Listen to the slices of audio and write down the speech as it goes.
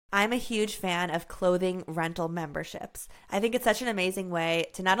I'm a huge fan of clothing rental memberships. I think it's such an amazing way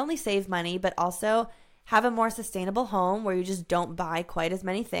to not only save money, but also have a more sustainable home where you just don't buy quite as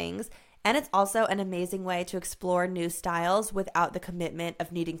many things. And it's also an amazing way to explore new styles without the commitment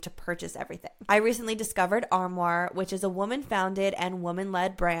of needing to purchase everything. I recently discovered Armoire, which is a woman-founded and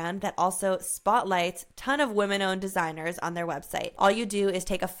woman-led brand that also spotlights a ton of women-owned designers on their website. All you do is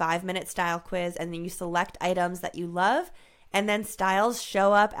take a 5-minute style quiz, and then you select items that you love, and then styles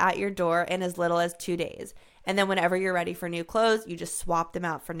show up at your door in as little as 2 days. And then whenever you're ready for new clothes, you just swap them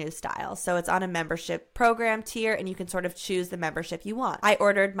out for new styles. So it's on a membership program tier, and you can sort of choose the membership you want. I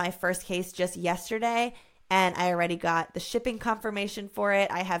ordered my first case just yesterday, and I already got the shipping confirmation for it.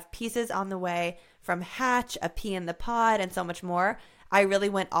 I have pieces on the way from Hatch, a pea in the pod, and so much more. I really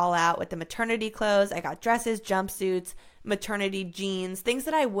went all out with the maternity clothes. I got dresses, jumpsuits, maternity jeans, things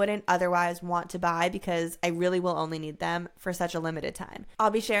that I wouldn't otherwise want to buy because I really will only need them for such a limited time. I'll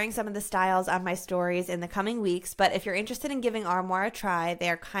be sharing some of the styles on my stories in the coming weeks, but if you're interested in giving Armoire a try, they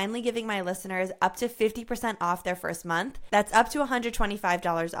are kindly giving my listeners up to 50% off their first month. That's up to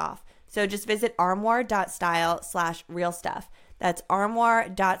 $125 off. So just visit armoire.style/realstuff. That's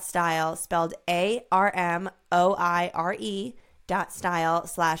armoire.style, spelled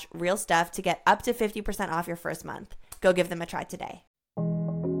ARMOIRE.style/realstuff to get up to 50% off your first month. Go give them a try today.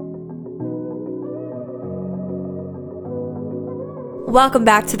 Welcome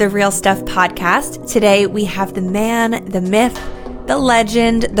back to the Real Stuff podcast. Today we have the man, the myth, the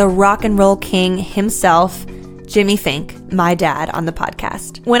legend, the rock and roll king himself, Jimmy Fink, my dad, on the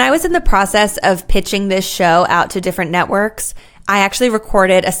podcast. When I was in the process of pitching this show out to different networks, I actually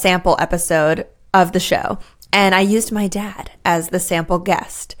recorded a sample episode of the show, and I used my dad as the sample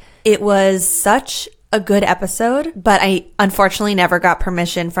guest. It was such a good episode, but I unfortunately never got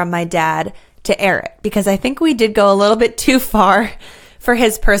permission from my dad to air it because I think we did go a little bit too far for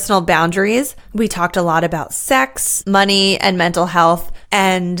his personal boundaries. We talked a lot about sex, money, and mental health,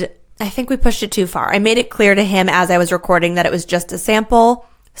 and I think we pushed it too far. I made it clear to him as I was recording that it was just a sample,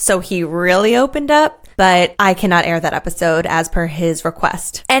 so he really opened up, but I cannot air that episode as per his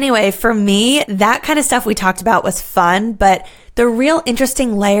request. Anyway, for me, that kind of stuff we talked about was fun, but the real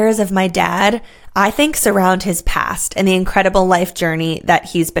interesting layers of my dad, I think, surround his past and the incredible life journey that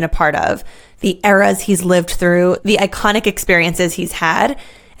he's been a part of, the eras he's lived through, the iconic experiences he's had,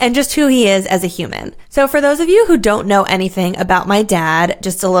 and just who he is as a human. So for those of you who don't know anything about my dad,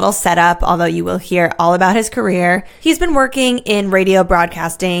 just a little setup, although you will hear all about his career. He's been working in radio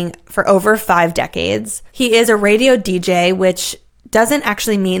broadcasting for over 5 decades. He is a radio DJ, which doesn't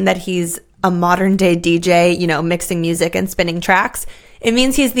actually mean that he's a modern day DJ, mixing music and spinning tracks. It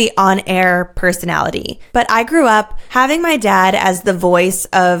means he's the on-air personality. But I grew up having my dad as the voice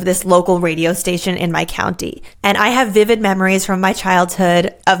of this local radio station in my county. And I have vivid memories from my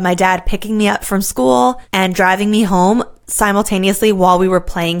childhood of my dad picking me up from school and driving me home simultaneously while we were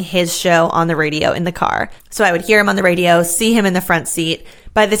playing his show on the radio in the car. So I would hear him on the radio, see him in the front seat.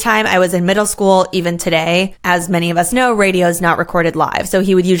 By the time I was in middle school, even today, as many of us know, radio is not recorded live. So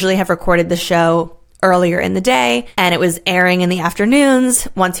he would usually have recorded the show earlier in the day, and it was airing in the afternoons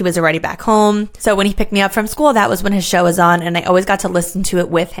once he was already back home. So when he picked me up from school, that was when his show was on, and I always got to listen to it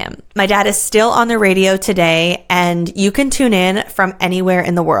with him. My dad is still on the radio today, and you can tune in from anywhere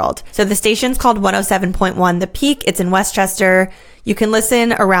in the world. So the station's called 107.1 The Peak. It's in Westchester. You can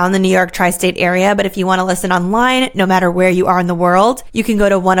listen around the New York tri-state area, but if you want to listen online, no matter where you are in the world, you can go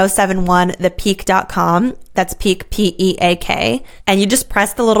to 1071thepeak.com. That's Peak, P-E-A-K. And you just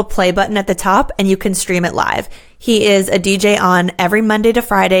press the little play button at the top and you can stream it live. He is a DJ on every Monday to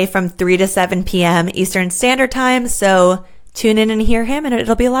Friday from 3 to 7 p.m. Eastern Standard Time. So tune in and hear him, and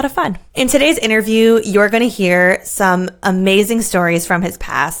it'll be a lot of fun. In today's interview, you're going to hear some amazing stories from his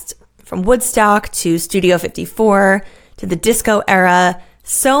past, from Woodstock to Studio 54 to the disco era.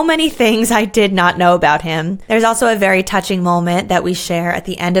 So many things I did not know about him. There's also a very touching moment that we share at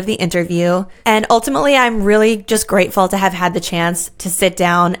the end of the interview. And ultimately, I'm really just grateful to have had the chance to sit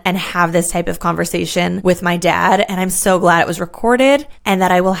down and have this type of conversation with my dad. And I'm so glad it was recorded and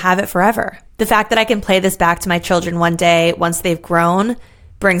that I will have it forever. The fact that I can play this back to my children one day once they've grown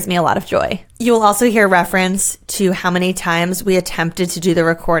brings me a lot of joy. You will also hear reference to how many times we attempted to do the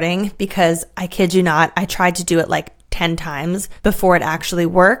recording, because I kid you not, I tried to do it like 10 times before it actually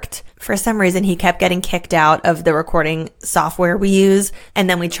worked. For some reason, he kept getting kicked out of the recording software we use. And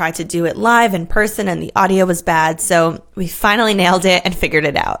then we tried to do it live in person and the audio was bad. So we finally nailed it and figured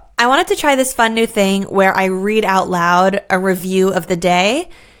it out. I wanted to try this fun new thing where I read out loud a review of the day,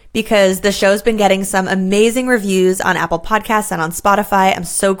 because the show's been getting some amazing reviews on Apple Podcasts and on Spotify. I'm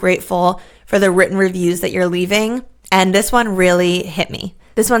so grateful for the written reviews that you're leaving. And this one really hit me.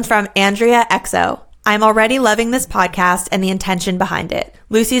 This one's from Andrea XO. I'm already loving this podcast and the intention behind it.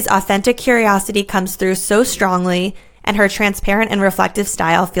 Lucy's authentic curiosity comes through so strongly, and her transparent and reflective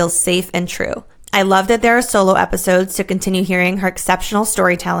style feels safe and true. I love that there are solo episodes to continue hearing her exceptional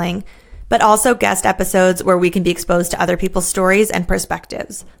storytelling, but also guest episodes where we can be exposed to other people's stories and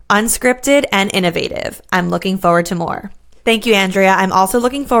perspectives. Unscripted and innovative. I'm looking forward to more. Thank you, Andrea. I'm also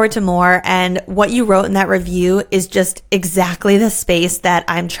looking forward to more, and what you wrote in that review is just exactly the space that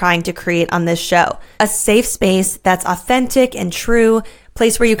I'm trying to create on this show. A safe space that's authentic and true,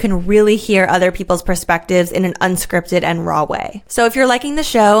 place where you can really hear other people's perspectives in an unscripted and raw way. So if you're liking the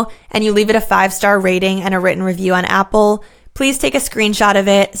show and you leave it a 5-star rating and a written review on Apple, please take a screenshot of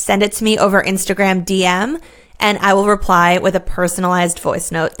it, send it to me over Instagram DM, and I will reply with a personalized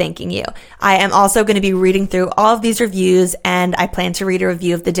voice note thanking you. I am also going to be reading through all of these reviews, and I plan to read a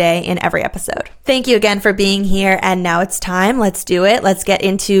review of the day in every episode. Thank you again for being here, and now it's time. Let's do it. Let's get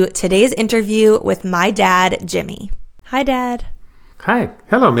into today's interview with my dad, Jimmy. Hi, Dad. Hi.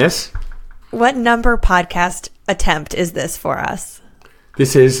 Hello, miss. What number podcast attempt is this for us?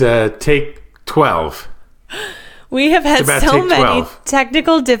 This is take 12. We have had so many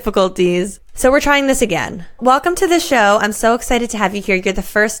technical difficulties. So we're trying this again. Welcome to the show. I'm so excited to have you here. You're the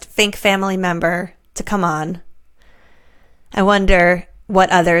first Fink family member to come on. I wonder what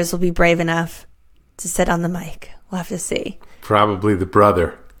others will be brave enough to sit on the mic. We'll have to see. Probably the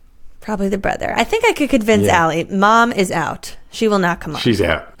brother. I think I could convince Allie. Mom is out. She will not come on. She's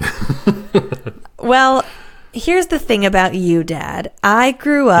out. Well, here's the thing about you, Dad. I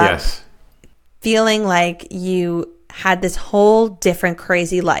grew up feeling like you had this whole different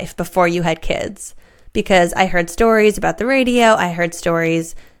crazy life before you had kids, because I heard stories about the radio. I heard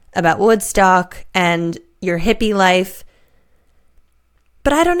stories about Woodstock and your hippie life.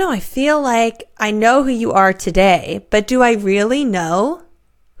 But I don't know. I feel like I know who you are today, but do I really know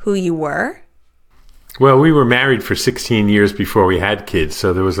who you were? Well, we were married for 16 years before we had kids,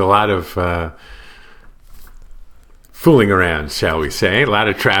 so there was a lot of fooling around, shall we say, a lot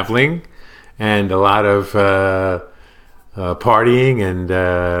of traveling and a lot of partying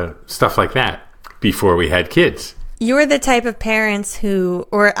and stuff like that before we had kids. You were the type of parents who,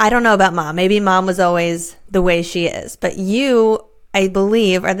 or I don't know about Mom, maybe Mom was always the way she is, but you, I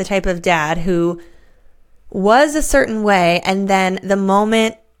believe, are the type of dad who was a certain way, and then the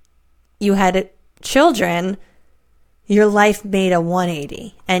moment you had children, your life made a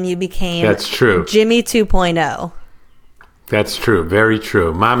 180 and you became That's true. Jimmy 2.0. That's true. Very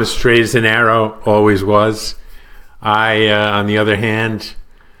true. Mom is straight as an arrow, always was. I, on the other hand,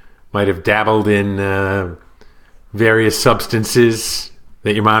 might have dabbled in various substances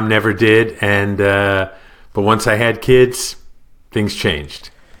that your mom never did, and but once I had kids, things changed.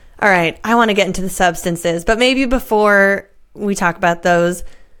 All right, I want to get into the substances, but maybe before we talk about those,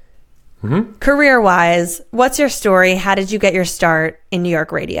 career-wise, what's your story? How did you get your start in New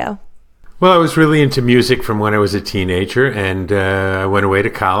York radio? Well, I was really into music from when I was a teenager, and I went away to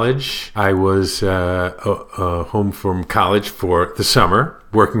college. I was home from college for the summer,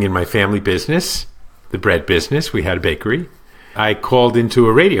 working in my family business, the bread business. We had a bakery. I called into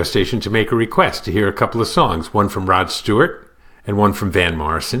a radio station to make a request to hear a couple of songs, one from Rod Stewart and one from Van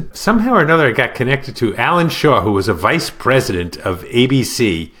Morrison. Somehow or another, I got connected to Alan Shaw, who was a vice president of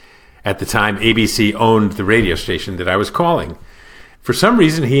ABC. At the time, ABC owned the radio station that I was calling. For some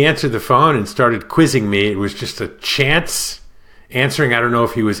reason, he answered the phone and started quizzing me. It was just a chance answering. I don't know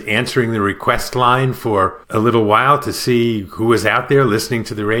if he was answering the request line for a little while to see who was out there listening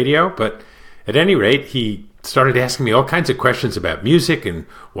to the radio. But at any rate, he started asking me all kinds of questions about music and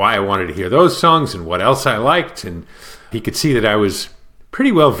why I wanted to hear those songs and what else I liked. And he could see that I was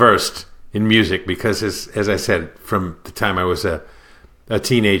pretty well versed in music because, as I said, from the time I was a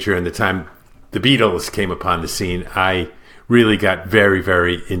teenager and the time the Beatles came upon the scene, I really got very,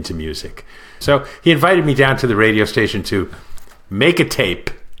 very into music. So he invited me down to the radio station to make a tape,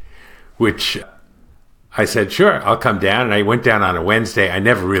 which I said, sure, I'll come down. And I went down on a Wednesday. I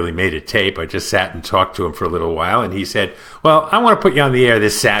never really made a tape. I just sat and talked to him for a little while. And he said, well, I want to put you on the air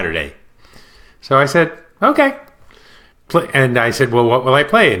this Saturday. So I said, okay. And I said, well, what will I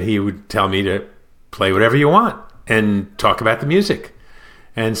play? And he would tell me to play whatever you want and talk about the music.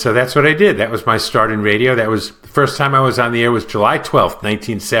 And so that's what I did. That was my start in radio. That was the first time I was on the air was July 12th,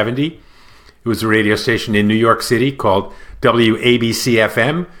 1970. It was a radio station in New York City called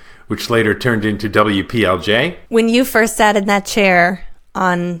WABC-FM, which later turned into WPLJ. When you first sat in that chair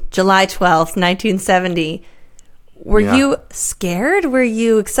on July 12th, 1970, were you scared? Were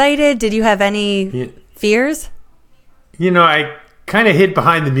you excited? Did you have any fears? You know, I kind of hid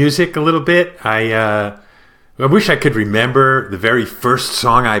behind the music a little bit. I wish I could remember the very first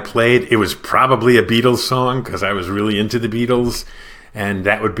song I played. It was probably a Beatles song because I was really into the Beatles, and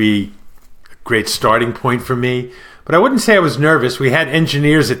that would be a great starting point for me. But I wouldn't say I was nervous. We had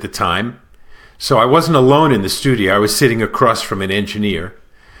engineers at the time, so I wasn't alone in the studio. I was sitting across from an engineer,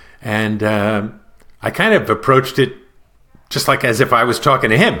 and I kind of approached it just like as if I was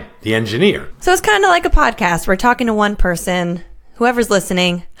talking to him, the engineer. So it's kind of like a podcast. We're talking to one person. Whoever's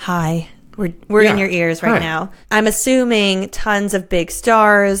listening, hi. We're in your ears right now. I'm assuming tons of big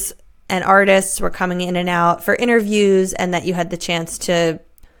stars and artists were coming in and out for interviews, and that you had the chance to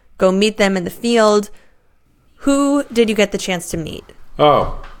go meet them in the field. Who did you get the chance to meet?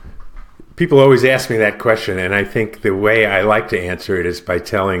 Oh, people always ask me that question, and I think the way I like to answer it is by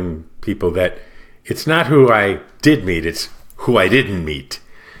telling people that it's not who I did meet, it's who I didn't meet,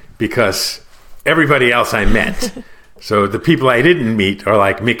 because everybody else I met. So the people I didn't meet are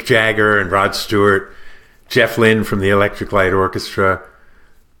like Mick Jagger and Rod Stewart, Jeff Lynne from the Electric Light Orchestra,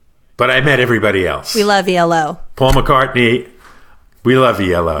 but I met everybody else. We love ELO. Paul McCartney, we love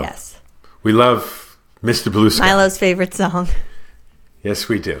ELO. Yes. We love Mr. Blue Sky. Milo's favorite song. Yes,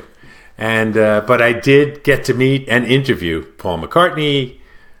 we do. And but I did get to meet and interview Paul McCartney,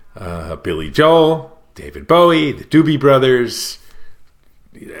 Billy Joel, David Bowie, the Doobie Brothers.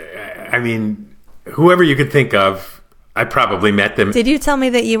 I mean, whoever you could think of, I probably met them. Did you tell me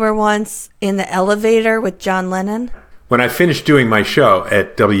that you were once in the elevator with John Lennon? When I finished doing my show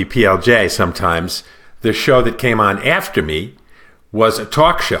at WPLJ sometimes, the show that came on after me was a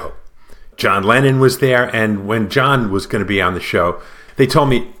talk show. John Lennon was there, and when John was going to be on the show, they told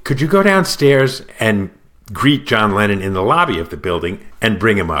me, could you go downstairs and greet John Lennon in the lobby of the building and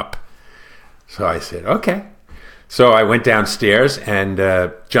bring him up? So I said, okay. So I went downstairs, and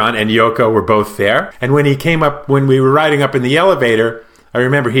John and Yoko were both there. And when he came up, when we were riding up in the elevator, I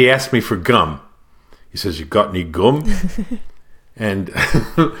remember he asked me for gum. He says, you got any gum? And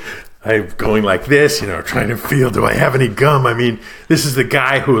I'm going like this, trying to feel, do I have any gum? I mean, this is the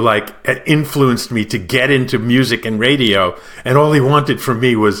guy who influenced me to get into music and radio, and all he wanted from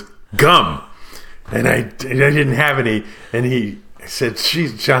me was gum. And I didn't have any. And he said,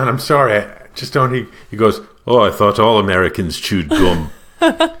 geez, John, I'm sorry. I just don't. He goes, oh, I thought all Americans chewed gum.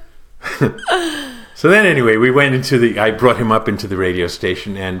 So then anyway, I brought him up into the radio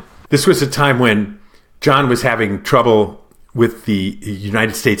station, and this was a time when John was having trouble with the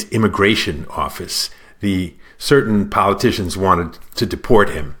United States Immigration Office. Certain politicians wanted to deport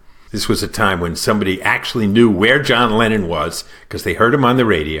him. This was a time when somebody actually knew where John Lennon was because they heard him on the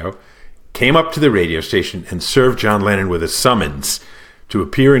radio, came up to the radio station and served John Lennon with a summons to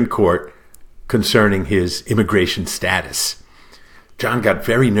appear in court concerning his immigration status. John got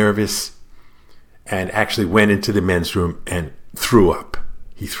very nervous and actually went into the men's room and threw up.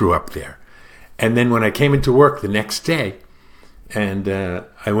 He threw up there. And then when I came into work the next day, and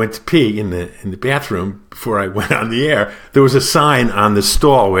I went to pee in the bathroom before I went on the air, there was a sign on the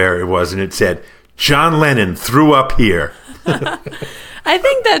stall where it was, and it said, John Lennon threw up here. I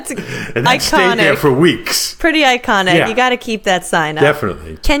think that's and that iconic. Stayed there for weeks. Pretty iconic. Yeah. You got to keep that sign up.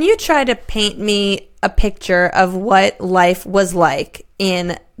 Definitely. Can you try to paint me a picture of what life was like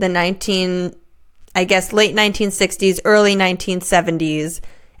in the late 1960s, early 1970s,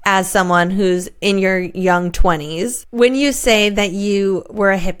 as someone who's in your young 20s? When you say that you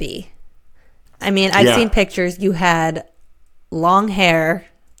were a hippie, I mean, I've seen pictures. You had long hair,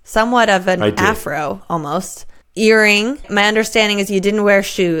 somewhat of an afro almost. Earring. My understanding is you didn't wear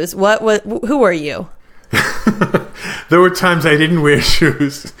shoes. Who were you? There were times I didn't wear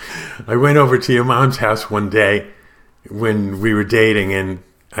shoes. I went over to your mom's house one day when we were dating, and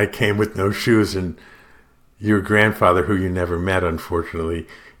I came with no shoes, and your grandfather, who you never met, unfortunately,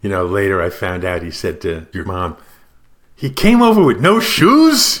 later I found out, he said to your mom, he came over with no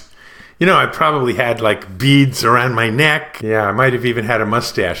shoes? I probably had beads around my neck. Yeah, I might have even had a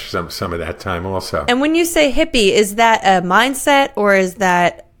mustache some of that time also. And when you say hippie, is that a mindset or is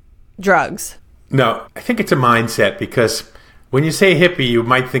that drugs? No, I think it's a mindset, because when you say hippie, you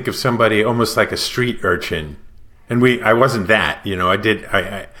might think of somebody almost like a street urchin. And I wasn't that,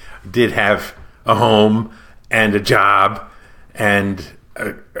 I did have a home and a job and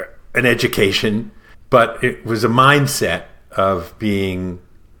an education, but it was a mindset of being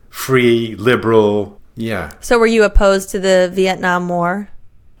free, liberal, yeah. So were you opposed to the Vietnam War?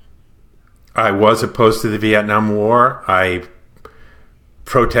 I was opposed to the Vietnam War. I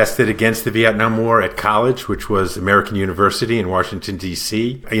protested against the Vietnam War at college, which was American University in Washington,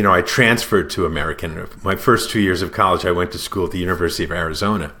 D.C. I transferred to American. My first 2 years of college, I went to school at the University of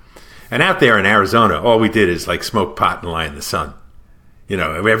Arizona. And out there in Arizona, all we did is smoke pot and lie in the sun.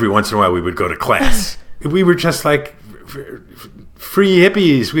 Every once in a while we would go to class. we were just like free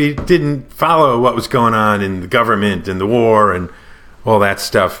hippies. We didn't follow what was going on in the government and the war and all that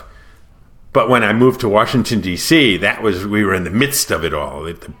stuff. But when I moved to Washington, D.C., we were in the midst of it all,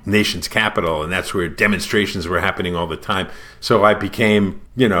 at the nation's capital, and that's where demonstrations were happening all the time. So I became,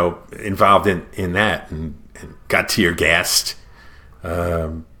 involved in that and got tear gassed,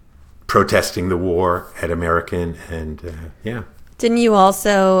 protesting the war at American, and yeah. Didn't you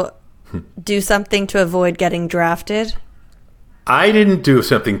also do something to avoid getting drafted? I didn't do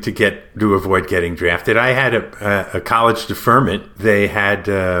something to avoid getting drafted. I had a college deferment. They had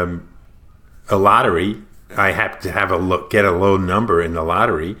a lottery. I had to get a low number in the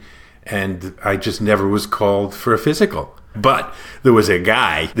lottery, and I just never was called for a physical. But there was a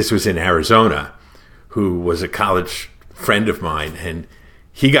guy, this was in Arizona, who was a college friend of mine, and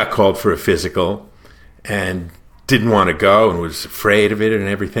he got called for a physical and didn't want to go and was afraid of it and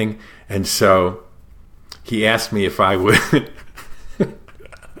everything. And so he asked me if I would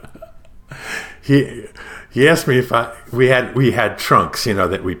He asked me if we had trunks,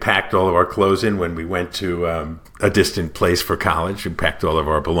 that we packed all of our clothes in when we went to a distant place for college. We packed all of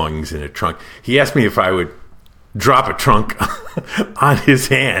our belongings in a trunk. He asked me if I would drop a trunk on his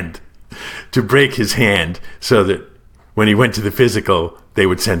hand to break his hand so that when he went to the physical, they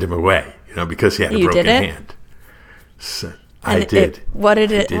would send him away, because he had a broken hand. So I did. What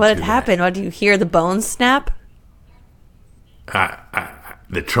happened? What, did you hear the bones snap?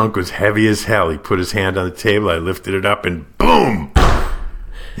 The trunk was heavy as hell. He put his hand on the table. I lifted it up and boom!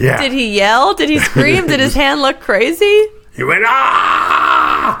 Yeah. Did he yell? Did he scream? Did his hand look crazy? He went,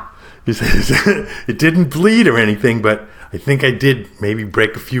 ah! He says, it didn't bleed or anything, but I think I did maybe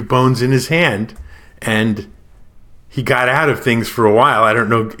break a few bones in his hand. And he got out of things for a while. I don't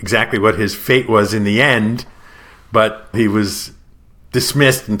know exactly what his fate was in the end, but he was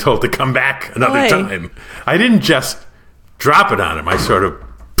dismissed and told to come back another time. I didn't just drop it on him. I sort of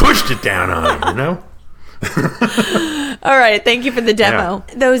pushed it down on him, All right. Thank you for the demo.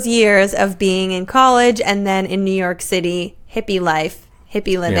 Yeah. Those years of being in college and then in New York City, hippie life,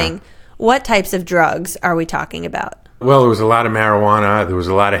 hippie living. Yeah. What types of drugs are we talking about? Well, there was a lot of marijuana. There was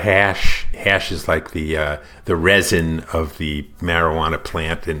a lot of hash. Hash is like the resin of the marijuana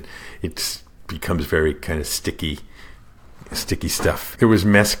plant, and it becomes very kind of sticky stuff. There was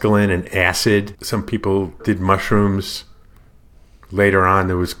mescaline and acid. Some people did mushrooms. Later on,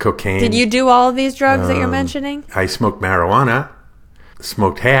 there was cocaine. Did you do all of these drugs that you're mentioning? I smoked marijuana,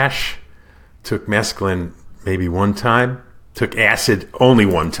 smoked hash, took mescaline maybe one time, took acid only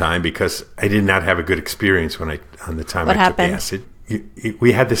one time because I did not have a good experience on the time I took acid.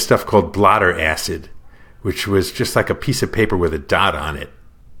 We had this stuff called blotter acid, which was just like a piece of paper with a dot on it,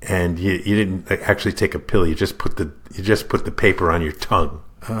 and you didn't actually take a pill. You just put the paper on your tongue.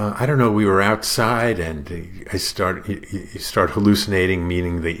 I don't know. We were outside, and you start hallucinating,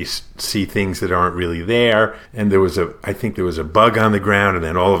 meaning that you see things that aren't really there. And I think there was a bug on the ground, and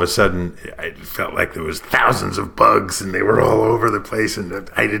then all of a sudden, I felt like there was thousands of bugs, and they were all over the place, and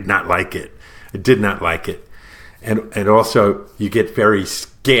I did not like it. I did not like it, and also you get very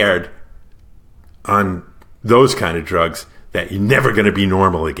scared on those kind of drugs that you're never going to be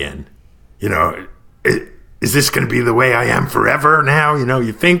normal again. Is this going to be the way I am forever now?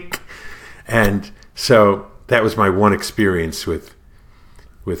 You think? And so that was my one experience with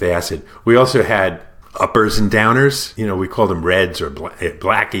acid. We also had uppers and downers. We called them reds or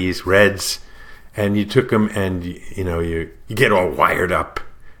blackies, reds. And you took them and, you get all wired up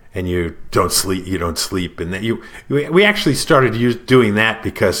and you don't sleep. And we actually started doing that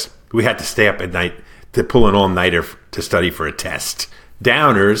because we had to stay up at night to pull an all-nighter to study for a test.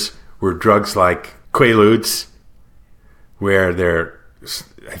 Downers were drugs like Quaaludes, where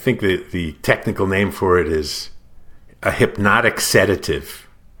I think the technical name for it is a hypnotic sedative.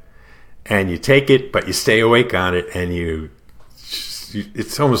 And you take it, but you stay awake on it, and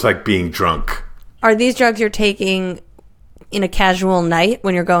it's almost like being drunk. Are these drugs you're taking in a casual night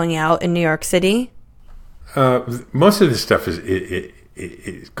when you're going out in New York City? Most of this stuff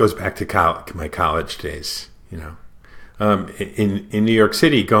it goes back to my college days, In New York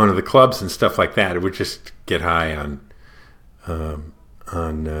City, going to the clubs and stuff like that, it would just get high on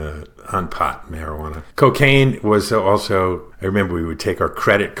pot, marijuana. Cocaine was also. I remember we would take our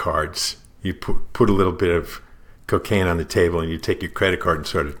credit cards. You put a little bit of cocaine on the table, and you take your credit card and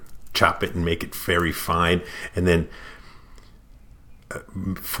sort of chop it and make it very fine, and then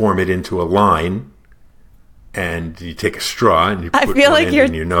form it into a line. And you take a straw and you put I feel like it you're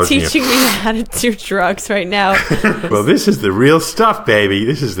in your nose teaching me how to do drugs right now. Well, this is the real stuff, baby.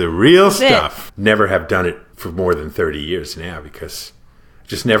 This is the real stuff. Never have done it for more than 30 years now because I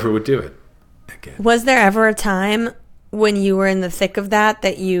just never would do it. again. Was there ever a time when you were in the thick of that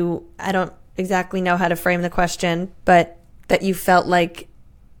I don't exactly know how to frame the question, but that you felt like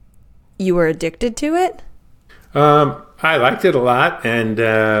you were addicted to it? I liked it a lot, and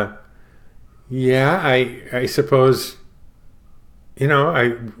I suppose,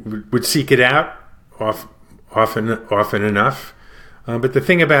 I would seek it out often enough. But the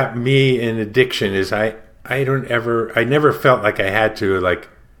thing about me and addiction is I never felt like I had to like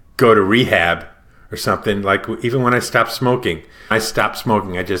go to rehab or something. Like even when I stopped smoking, I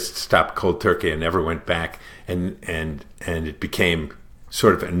just stopped cold turkey and never went back. And it became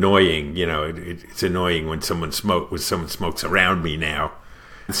sort of annoying. It's annoying when someone smokes around me now.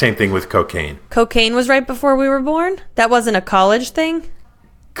 The same thing with cocaine. Cocaine was right before we were born? That wasn't a college thing?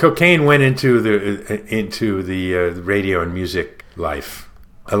 Cocaine went into the radio and music life.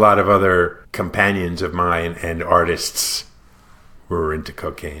 A lot of other companions of mine and artists were into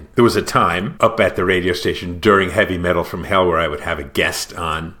cocaine. There was a time up at the radio station during Heavy Metal from Hell where I would have a guest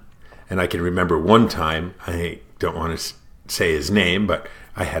on. And I can remember one time, I don't want to say his name, but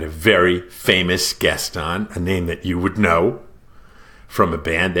I had a very famous guest on, a name that you would know, from a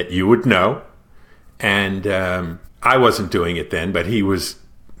band that you would know. And I wasn't doing it then, but he was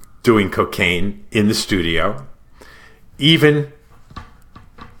doing cocaine in the studio. Even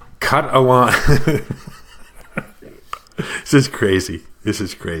cut a line. This is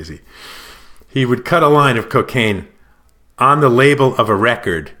crazy. He would cut a line of cocaine on the label of a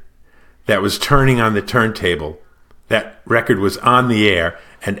record that was turning on the turntable. That record was on the air,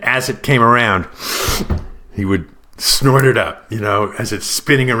 and as it came around, he would snort it up, as it's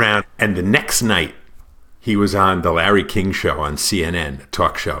spinning around. And the next night, he was on the Larry King Show on CNN, a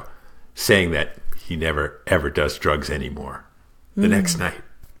talk show, saying that he never, ever does drugs anymore. The next night,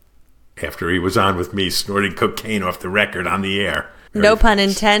 after he was on with me snorting cocaine off the record on the air. No pun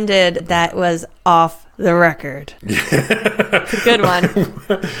intended, that was off the record. It's a good one.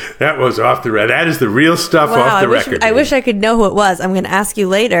 That was off the record. That is the real stuff off the record. I wish I could know who it was. I'm going to ask you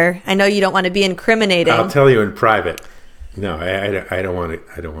later. I know you don't want to be incriminating. I'll tell you in private. No, I don't want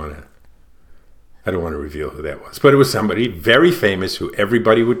to reveal who that was. But it was somebody very famous who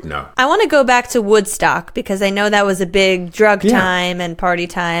everybody would know. I want to go back to Woodstock because I know that was a big drug time and party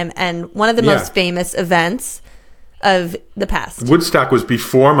time and one of the most famous events of the past. Woodstock was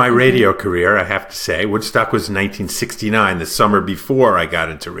before my radio career, I have to say. Woodstock was 1969, the summer before I got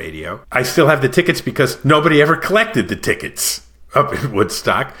into radio. I still have the tickets because nobody ever collected the tickets up in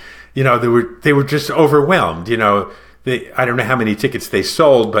Woodstock. They were just overwhelmed. I don't know how many tickets they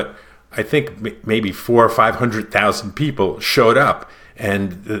sold, but I think maybe 400,000 or 500,000 people showed up,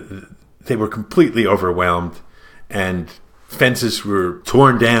 and they were completely overwhelmed, and fences were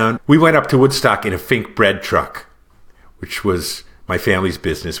torn down. We went up to Woodstock in a Fink bread truck, which was my family's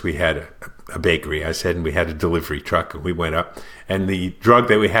business. We had a bakery, I said, and we had a delivery truck, and we went up, and the drug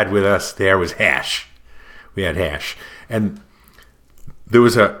that we had with us there was hash. We had hash, and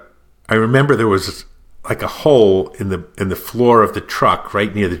I remember there was like a hole in the floor of the truck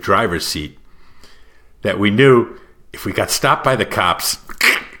right near the driver's seat that we knew if we got stopped by the cops,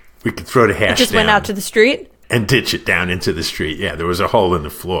 we could throw the hash down. It just went out to the street? And ditch it down into the street. Yeah, there was a hole in the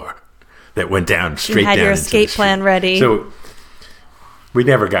floor that went down straight down into the street. You had your escape plan ready. So we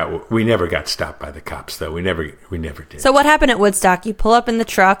never got stopped by the cops, though. We never did. So what happened at Woodstock? You pull up in the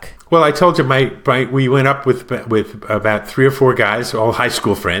truck. Well, I told you we went up with about 3 or 4 guys, all high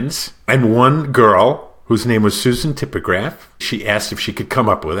school friends, and one girl whose name was Susan Tipograph. She asked if she could come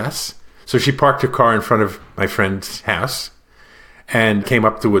up with us. So she parked her car in front of my friend's house and came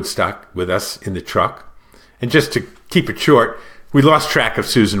up to Woodstock with us in the truck. And just to keep it short, we lost track of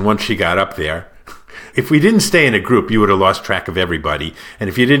Susan once she got up there. If we didn't stay in a group, you would have lost track of everybody. And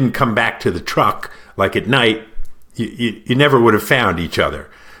if you didn't come back to the truck, like at night, you never would have found each other.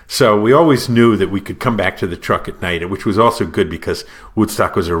 So we always knew that we could come back to the truck at night, which was also good because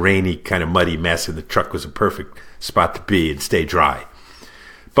Woodstock was a rainy, kind of muddy mess, and the truck was a perfect spot to be and stay dry.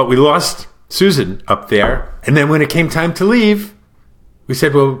 But we lost Susan up there, and then when it came time to leave, we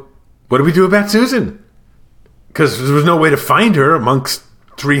said, well, what do we do about Susan? Because there was no way to find her amongst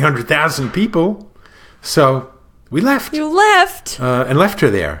 300,000 people. So we left. You left? And left her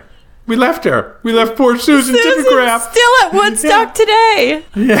there. We left her. We left poor Susan Tipograph. Still at Woodstock today.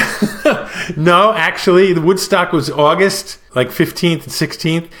 Yeah. No, actually, the Woodstock was August, like 15th and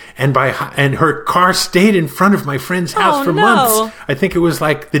 16th, and her car stayed in front of my friend's house for months. I think it was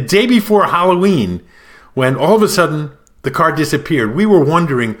like the day before Halloween when all of a sudden the car disappeared. We were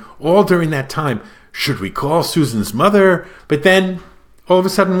wondering all during that time, should we call Susan's mother? But then all of a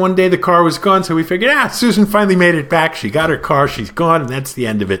sudden one day the car was gone. So we figured, Susan finally made it back. She got her car. She's gone. And that's the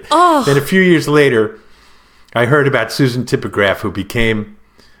end of it. Oh. Then a few years later, I heard about Susan Tipograph, who became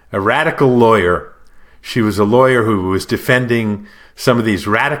a radical lawyer. She was a lawyer who was defending some of these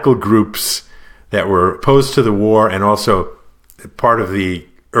radical groups that were opposed to the war and also part of the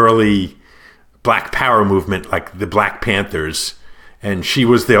early Black Power movement, like the Black Panthers. And she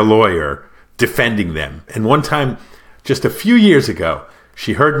was their lawyer defending them. And one time, just a few years ago,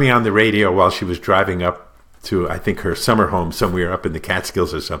 she heard me on the radio while she was driving up to, I think, her summer home somewhere up in the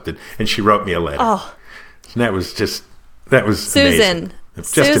Catskills or something. And she wrote me a letter. Oh. And that was Susan. Amazing.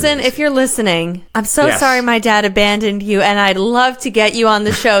 Susan, if you're listening, I'm so sorry my dad abandoned you, and I'd love to get you on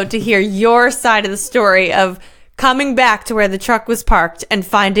the show to hear your side of the story of coming back to where the truck was parked and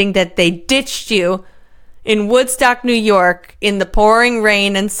finding that they ditched you in Woodstock, New York, in the pouring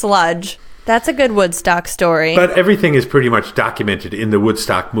rain and sludge. That's a good Woodstock story. But everything is pretty much documented in the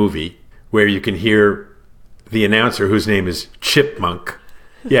Woodstock movie, where you can hear the announcer, whose name is Chipmunk.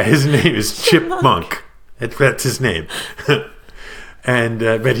 Yeah, his name is Chipmunk. That's his name. And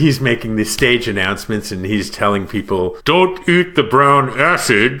but he's making the stage announcements, and he's telling people, don't eat the brown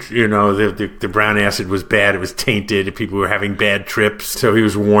acid. You know, the brown acid was bad. It was tainted. People were having bad trips. So he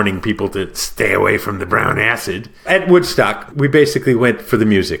was warning people to stay away from the brown acid. At Woodstock, we basically went for the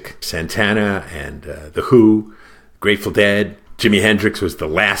music. Santana and The Who, Grateful Dead. Jimi Hendrix was the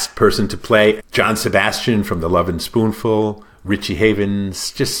last person to play. John Sebastian from The Lovin' Spoonful. Richie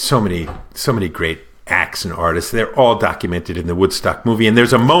Havens. Just so many great acts and artists. They're all documented in the Woodstock movie. And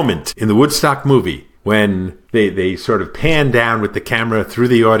there's a moment in the Woodstock movie when they sort of pan down with the camera through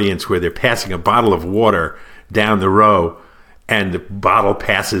the audience where they're passing a bottle of water down the row, and the bottle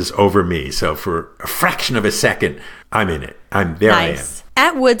passes over me. So for a fraction of a second, I'm in it. I'm there. Nice. I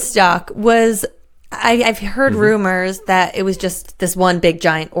am. At Woodstock I've heard rumors that it was just this one big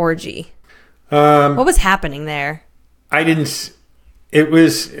giant orgy. What was happening there? It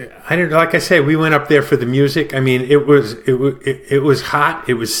was, I don't know, like I say, we went up there for the music. I mean, it was hot.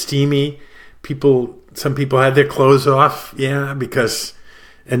 It was steamy. Some people had their clothes off. Yeah.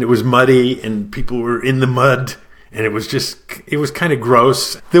 And it was muddy and people were in the mud, and it was kind of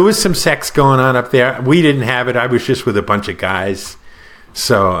gross. There was some sex going on up there. We didn't have it. I was just with a bunch of guys.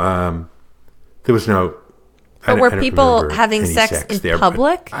 So, there was no, but were people having sex in there,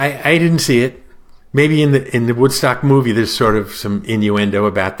 public? I didn't see it. Maybe in the Woodstock movie, there's sort of some innuendo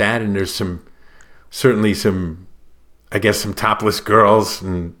about that, and there's certainly some topless girls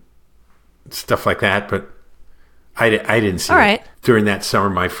and stuff like that. But I didn't see it. During that summer,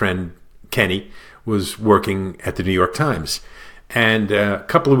 my friend Kenny was working at the New York Times, and a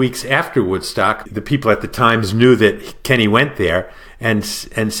couple of weeks after Woodstock, the people at the Times knew that Kenny went there, and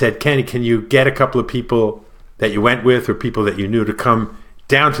said, "Kenny, can you get a couple of people that you went with or people that you knew to come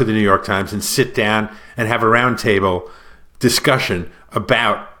down to the New York Times and sit down and have a roundtable discussion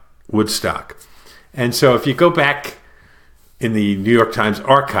about Woodstock?" And so if you go back in the New York Times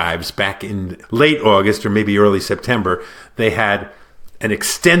archives back in late August or maybe early September, they had an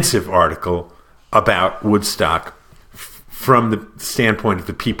extensive article about Woodstock from the standpoint of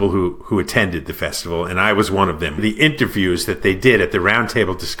the people who attended the festival, and I was one of them. The interviews that they did at the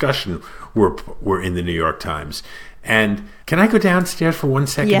roundtable discussion were in the New York Times. And can I go downstairs for 1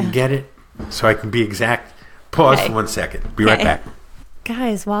 second and get it so I can be exact? Pause for 1 second. Be right back.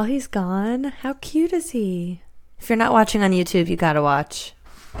 Guys, while he's gone, how cute is he? If you're not watching on YouTube, you got to watch.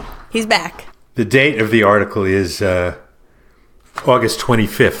 He's back. The date of the article is August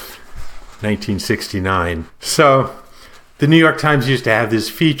 25th, 1969. So the New York Times used to have this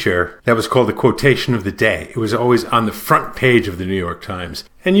feature that was called the Quotation of the Day. It was always on the front page of the New York Times.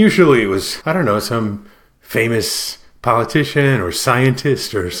 And usually it was, I don't know, some famous politician or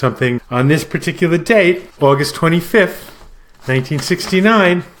scientist or something. On this particular date, August 25th,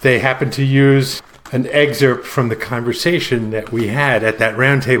 1969, they happened to use an excerpt from the conversation that we had at that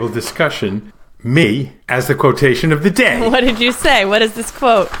roundtable discussion, me, as the quotation of the day. What did you say? What is this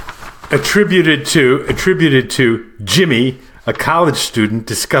quote? Attributed to Jimmy, a college student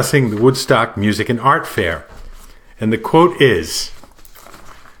discussing the Woodstock Music and Art Fair. And the quote is,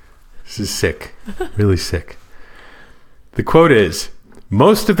 this is sick, really sick. The quote is,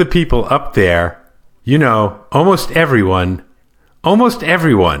 "Most of the people up there, you know, almost everyone,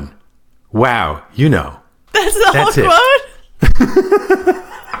 wow, you know." That's the whole quote?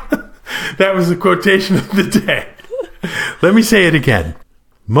 That was the quotation of the day. Let me say it again.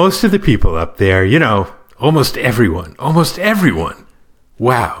 Most of the people up there, you know, almost everyone,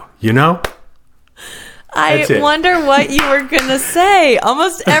 wow, you know? I wonder what you were going to say.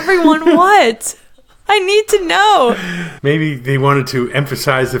 Almost everyone what? I need to know. Maybe they wanted to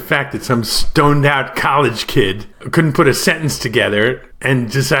emphasize the fact that some stoned out college kid couldn't put a sentence together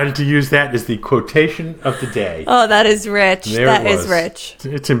and decided to use that as the quotation of the day. Oh, that is rich. That is rich.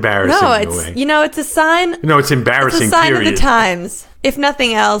 It's embarrassing in a way. It's a sign. No, it's embarrassing, It's a sign period. of the times. If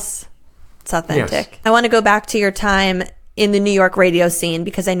nothing else, it's authentic. Yes. I want to go back to your time in the New York radio scene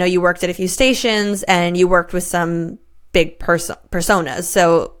because I know you worked at a few stations and you worked with some big personas.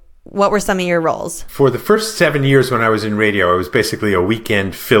 So what were some of your roles? For the first 7 years when I was in radio, I was basically a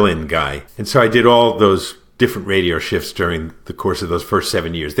weekend fill-in guy. And so I did all those different radio shifts during the course of those first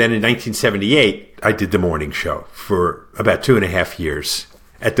 7 years. Then in 1978, I did the morning show for about 2.5 years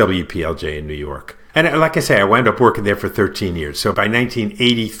at WPLJ in New York. And like I say, I wound up working there for 13 years. So by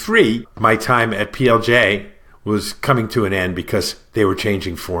 1983, my time at PLJ was coming to an end because they were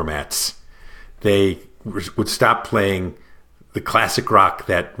changing formats. They would stop playing the classic rock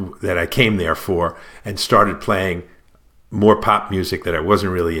that I came there for and started playing more pop music that I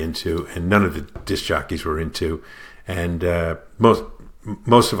wasn't really into and none of the disc jockeys were into. And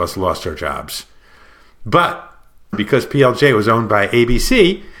most of us lost our jobs. But because PLJ was owned by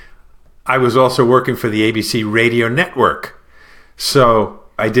ABC, I was also working for the ABC radio network. So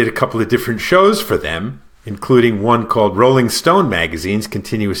I did a couple of different shows for them, including one called Rolling Stone Magazine's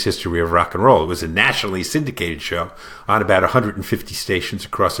Continuous History of Rock and Roll. It was a nationally syndicated show on about 150 stations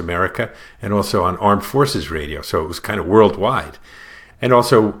across America and also on Armed Forces Radio. So it was kind of worldwide. And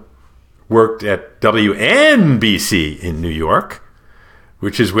also worked at WNBC in New York,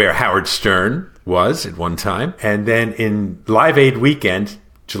 which is where Howard Stern was at one time. And then in Live Aid weekend,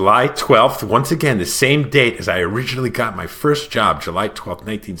 July 12th, once again, the same date as I originally got my first job, July 12th,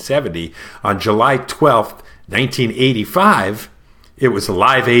 1970. On July 12th, 1985, it was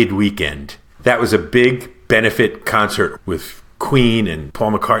Live Aid weekend. That was a big benefit concert with Queen and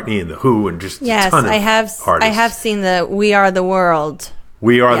Paul McCartney and The Who and just a ton of artists. I have seen the We Are the World.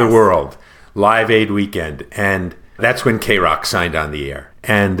 We Are the World, Live Aid weekend. And that's when K-Rock signed on the air.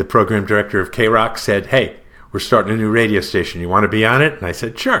 And the program director of K-Rock said, hey, we're starting a new radio station. You want to be on it? And I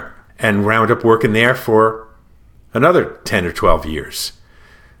said, sure. And wound up working there for another 10 or 12 years.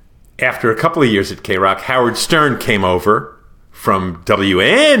 After a couple of years at K-Rock, Howard Stern came over from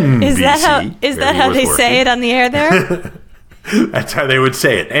WNBC. Is that how they say it on the air there? That's how they would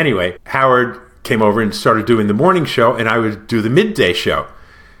say it. Anyway, Howard came over and started doing the morning show, and I would do the midday show.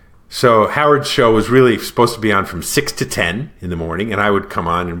 So Howard's show was really supposed to be on from 6 to 10 in the morning, and I would come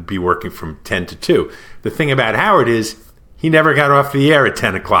on and be working from 10 to 2. The thing about Howard is he never got off the air at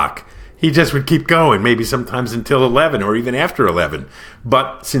 10 o'clock. He just would keep going, maybe sometimes until 11 or even after 11.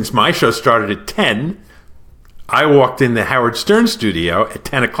 But since my show started at 10, I walked in the Howard Stern studio at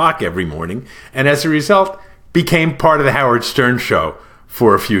 10 o'clock every morning, and as a result, became part of the Howard Stern show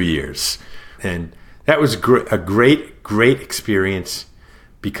for a few years. And that was a great, great experience,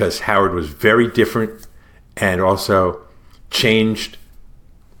 because Howard was very different and also changed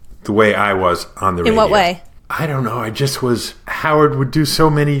the way I was on the radio. In what way? I don't know. Howard would do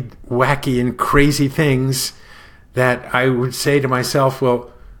so many wacky and crazy things that I would say to myself,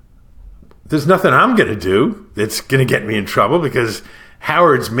 well, there's nothing I'm going to do that's going to get me in trouble, because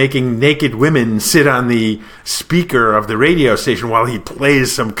Howard's making naked women sit on the speaker of the radio station while he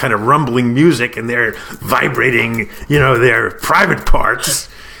plays some kind of rumbling music and they're vibrating, their private parts.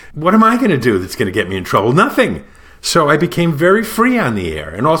 What am I going to do that's going to get me in trouble? Nothing. So I became very free on the air.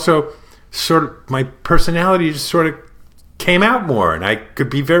 And also sort of my personality just sort of came out more and I could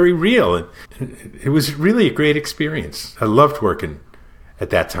be very real. And it was really a great experience. I loved working at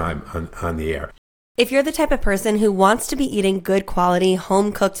that time on the air. If you're the type of person who wants to be eating good quality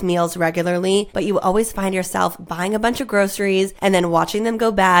home-cooked meals regularly, but you always find yourself buying a bunch of groceries and then watching them go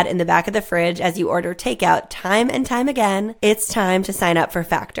bad in the back of the fridge as you order takeout time and time again, it's time to sign up for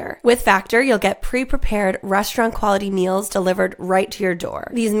Factor. With Factor, you'll get pre-prepared restaurant-quality meals delivered right to your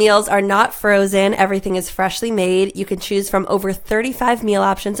door. These meals are not frozen. Everything is freshly made. You can choose from over 35 meal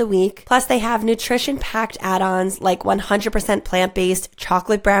options a week. Plus, they have nutrition-packed add-ons like 100% plant-based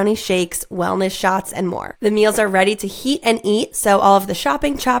chocolate brownie shakes, wellness shots, and more. The meals are ready to heat and eat, so all of the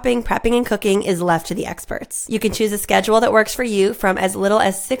shopping, chopping, prepping, and cooking is left to the experts. You can choose a schedule that works for you from as little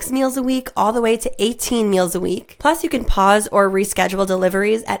as 6 meals a week all the way to 18 meals a week. Plus, you can pause or reschedule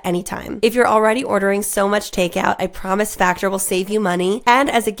deliveries at any time. If you're already ordering so much takeout, I promise Factor will save you money. And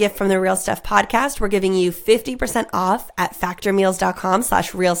as a gift from the Real Stuff podcast, we're giving you 50% off at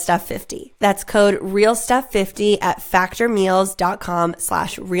factormeals.com/realstuff50. That's code realstuff50 at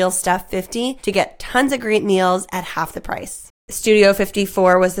factormeals.com/realstuff50 to get tons of great meals at half the price. Studio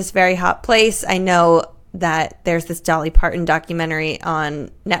 54 was this very hot place. I know that there's this Dolly Parton documentary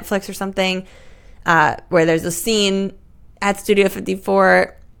on Netflix or something. where there's a scene at Studio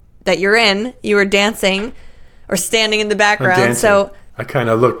 54 that you're in. You were dancing or standing in the background. So I kind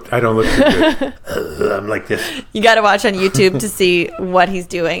of looked. I don't look too good. I'm like this. You got to watch on YouTube to see what he's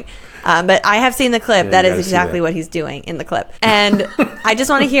doing. But I have seen the clip. Yeah, that is exactly what he's doing in the clip. And I just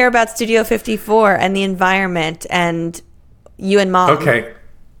want to hear about Studio 54 and the environment and you and Mom. Okay.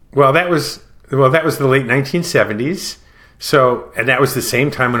 Well, that was the late 1970s. So, and that was the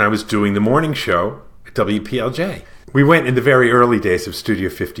same time when I was doing the morning show at WPLJ. We went in the very early days of Studio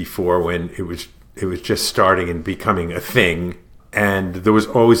 54 when it was just starting and becoming a thing. And there was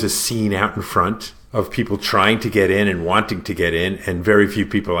always a scene out in front of people trying to get in and wanting to get in, and very few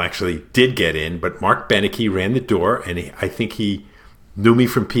people actually did get in. But Mark Beneke ran the door, and I think he knew me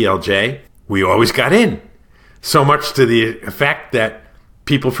from PLJ. We always got in. So much to the effect that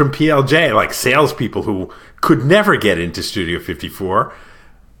people from PLJ, like salespeople who could never get into Studio 54,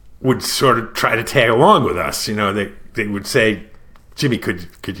 would sort of try to tag along with us. You know, they would say, Jimmy,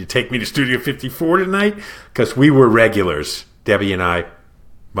 could you take me to Studio 54 tonight? Because we were regulars. Debbie and I,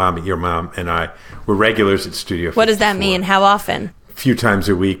 Mom, your mom and I, were regulars at Studio 54. What does that mean? How often? A few times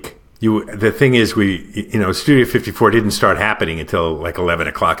a week. The thing is, Studio 54 didn't start happening until like 11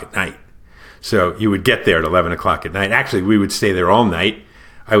 o'clock at night. So you would get there at 11 o'clock at night. Actually, we would stay there all night.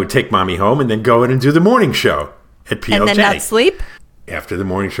 I would take Mommy home and then go in and do the morning show at PLJ. And then not sleep? After the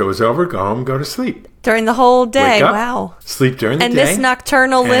morning show was over, go home, go to sleep. During the whole day? Wake up, wow. Sleep during the day. And this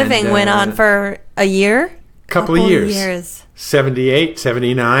nocturnal living went on for a year? Couple of years. 78,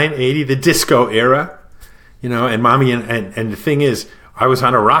 79, 80, the disco era. And Mommy, and the thing is, I was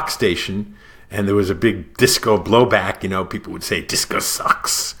on a rock station, and there was a big disco blowback. People would say, disco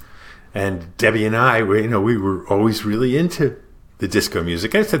sucks. And Debbie and I, we were always really into the disco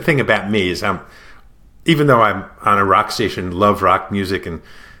music. That's the thing about me is even though I'm on a rock station, love rock music and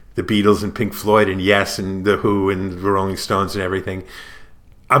the Beatles and Pink Floyd and Yes and The Who and the Rolling Stones and everything,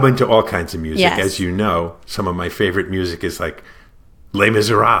 I'm into all kinds of music. Yes. As you know, some of my favorite music is like Les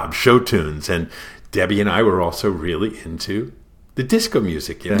Miserables, show tunes. And Debbie and I were also really into the disco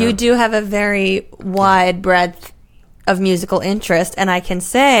music. You do have a very wide breadth of musical interest. And I can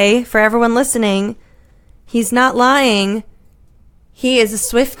say, for everyone listening, he's not lying. He is a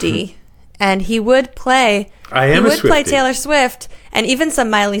Swiftie. And he would play... I am a Swiftie. He would play Taylor Swift and even some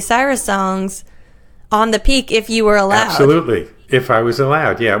Miley Cyrus songs on the Peak if you were allowed. Absolutely. If I was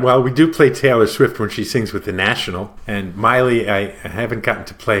allowed, yeah. Well, we do play Taylor Swift when she sings with the National. And Miley, I haven't gotten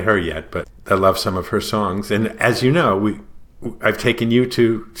to play her yet, but I love some of her songs. And as you know, I've taken you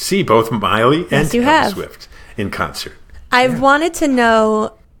to see both Miley and Taylor Swift in concert. I've wanted to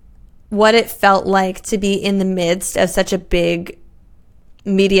know what it felt like to be in the midst of such a big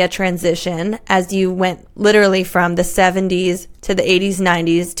media transition as you went literally from the 70s to the 80s,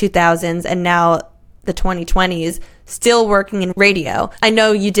 90s, 2000s, and now the 2020s, still working in radio. I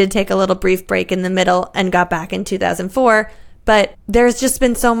know you did take a little brief break in the middle and got back in 2004, but there's just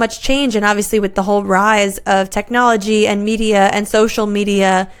been so much change. And obviously with the whole rise of technology and media and social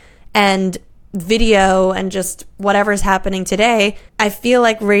media and video and just whatever's happening today, I feel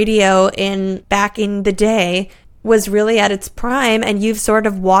like radio back in the day was really at its prime, and you've sort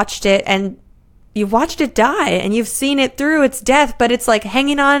of watched it, and you've watched it die, and you've seen it through its death, but it's like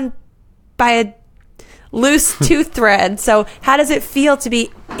hanging on by a loose tooth thread. So how does it feel to be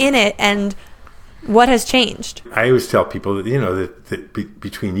in it, and what has changed? I always tell people that, that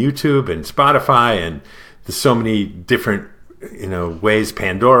between YouTube and Spotify and there's so many different, ways,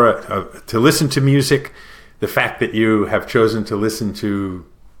 Pandora, to listen to music, the fact that you have chosen to listen to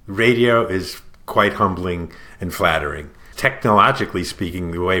radio is quite humbling and flattering. Technologically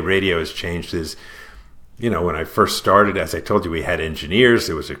speaking, the way radio has changed is, when I first started, as I told you, we had engineers.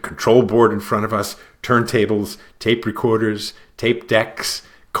 There was a control board in front of us, turntables, tape recorders, tape decks,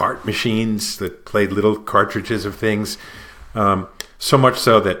 cart machines that played little cartridges of things. So much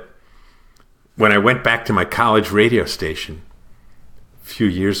so that when I went back to my college radio station a few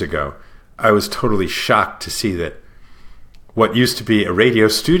years ago, I was totally shocked to see that what used to be a radio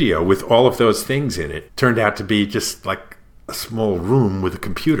studio with all of those things in it turned out to be just like a small room with a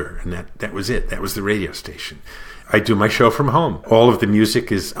computer, and that was it. That was the radio station. I do my show from home. All of the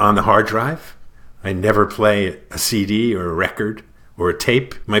music is on the hard drive. I never play a CD or a record or a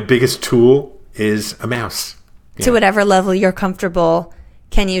tape. My biggest tool is a mouse. Yeah. To whatever level you're comfortable,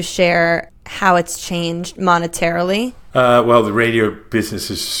 can you share how it's changed monetarily? Well, the radio business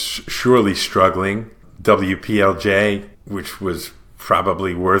is surely struggling. WPLJ, which was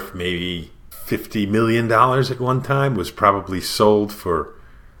probably worth maybe $50 million at one time, was probably sold for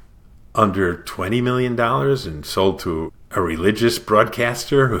under $20 million and sold to a religious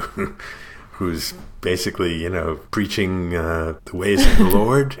broadcaster who who's basically, preaching the ways of the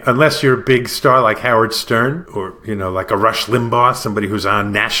Lord. Unless you're a big star like Howard Stern or, like a Rush Limbaugh, somebody who's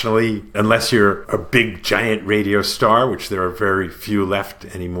on nationally. Unless you're a big, giant radio star, which there are very few left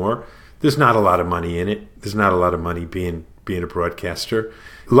anymore, there's not a lot of money in it. There's not a lot of money being a broadcaster.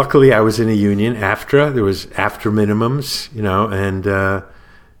 Luckily, I was in a union, AFTRA. There was AFTRA minimums, and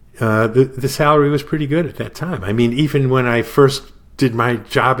the salary was pretty good at that time. I mean, even when I first did my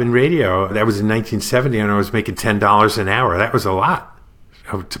job in radio, that was in 1970, and I was making $10 an hour. That was a lot.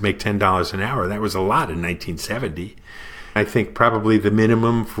 To make $10 an hour, that was a lot in 1970. I think probably the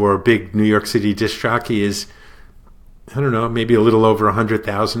minimum for a big New York City disc jockey is, I don't know, maybe a little over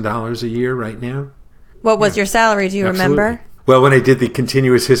 $100,000 a year right now. What was your salary? Do you remember? Well, when I did the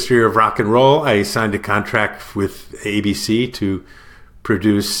continuous history of rock and roll, I signed a contract with ABC to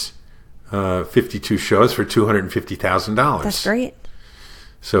produce 52 shows for $250,000. That's great.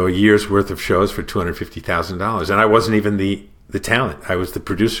 So a year's worth of shows for $250,000. And I wasn't even the talent. I was the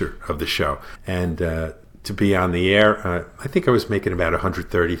producer of the show. And to be on the air, I think I was making about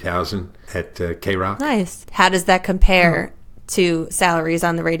 $130,000 at K-Rock. Nice. How does that compare to salaries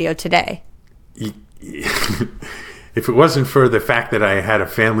on the radio today? If it wasn't for the fact that I had a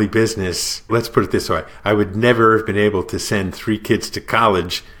family business, let's put it this way, I would never have been able to send 3 kids to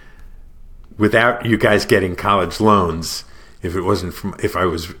college without you guys getting college loans if I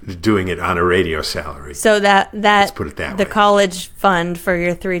was doing it on a radio salary. So let's put it that the way. College fund for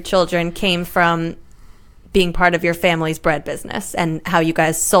your 3 children came from being part of your family's bread business and how you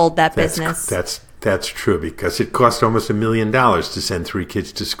guys sold that business. That's true, because it cost almost $1 million to send 3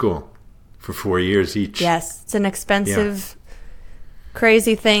 kids to school for 4 years each. Yes, it's an expensive,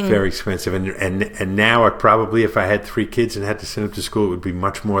 crazy thing. Very expensive, and now if I had 3 kids and had to send them to school, it would be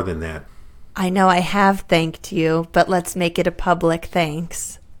much more than that. I know I have thanked you, but let's make it a public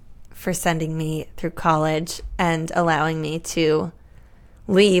thanks for sending me through college and allowing me to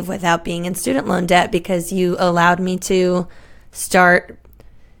leave without being in student loan debt, because you allowed me to start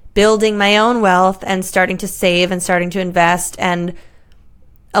building my own wealth and starting to save and starting to invest, and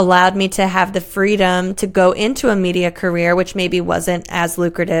allowed me to have the freedom to go into a media career, which maybe wasn't as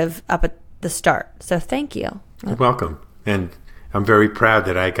lucrative up at the start. So thank you. You're welcome. And I'm very proud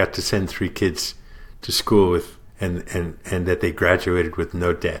that I got to send 3 kids to school with and that they graduated with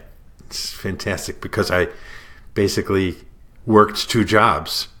no debt. It's fantastic, because I basically worked 2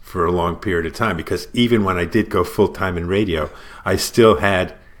 jobs for a long period of time, because even when I did go full-time in radio, I still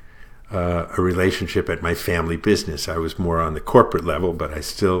had a relationship at my family business. I was more on the corporate level, but I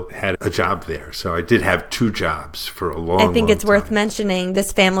still had a job there. So I did have 2 jobs for a long I think it's time. worth mentioning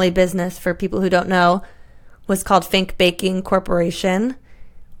this family business, for people who don't know, was called Fink Baking Corporation,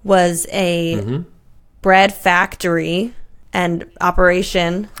 was a bread factory and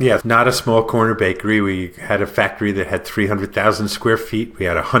operation. Yeah, not a small corner bakery. We had a factory that had 300,000 square feet. We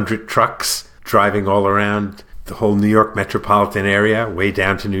had 100 trucks driving all around the whole New York metropolitan area, way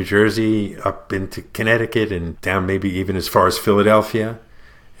down to New Jersey, up into Connecticut, and down maybe even as far as Philadelphia,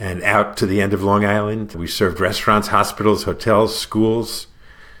 and out to the end of Long Island. We served restaurants, hospitals, hotels, schools.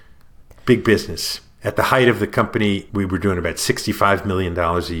 Big business. At the height of the company, we were doing about $65 million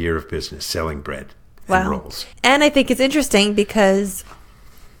a year of business selling bread and rolls. And I think it's interesting because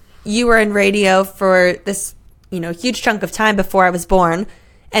you were in radio for this, huge chunk of time before I was born.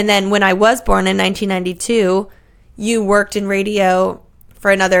 And then when I was born in 1992, you worked in radio for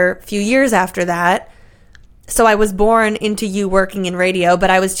another few years after that. So I was born into you working in radio,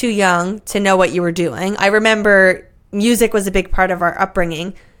 but I was too young to know what you were doing. I remember music was a big part of our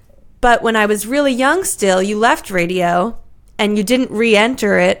upbringing. But when I was really young still, you left radio and you didn't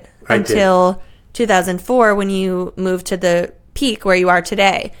re-enter it until 2004 when you moved to the peak where you are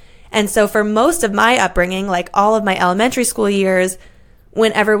today. And so for most of my upbringing, like all of my elementary school years,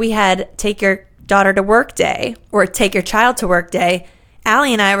 whenever we had take your daughter to work day or take your child to work day,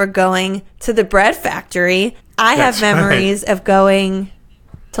 Allie and I were going to the bread factory. I have memories of going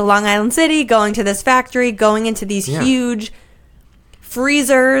to Long Island City, going to this factory, going into these huge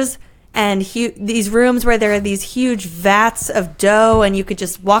freezers and these rooms where there are these huge vats of dough and you could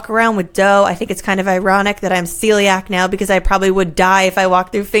just walk around with dough. I think it's kind of ironic that I'm celiac now, because I probably would die if I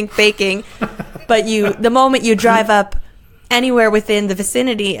walked through Fink Baking. But the moment you drive up anywhere within the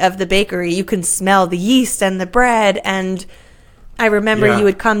vicinity of the bakery, you can smell the yeast and the bread. And I remember you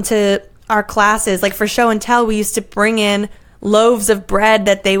would come to our classes, like for show and tell, we used to bring in loaves of bread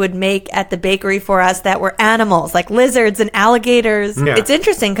that they would make at the bakery for us that were animals, like lizards and alligators. Yeah. It's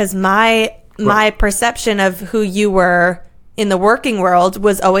interesting because my perception of who you were in the working world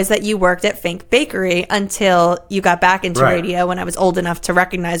was always that you worked at Fink Bakery until you got back into radio when I was old enough to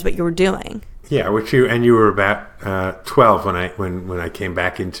recognize what you were doing. Yeah, you were about 12 when I came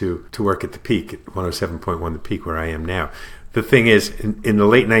back to work at the Peak at 107.1 The Peak, where I am now. The thing is, in the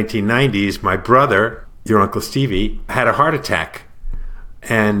late 1990s, my brother, your Uncle Stevie, had a heart attack,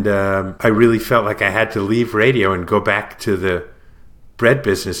 and I really felt like I had to leave radio and go back to the bread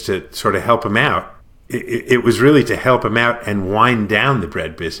business to sort of help him out. It was really to help him out and wind down the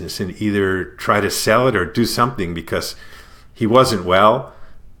bread business and either try to sell it or do something, because he wasn't well.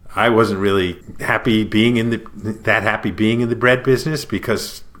 I wasn't really happy being in the bread business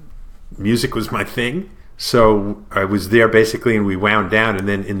because music was my thing. So I was there basically, and we wound down. And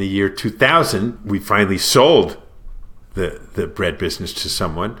then in the year 2000, we finally sold the bread business to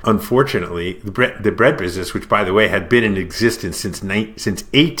someone. Unfortunately, the bread business, which by the way had been in existence since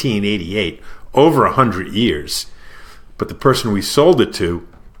 1888, over 100 years, but the person we sold it to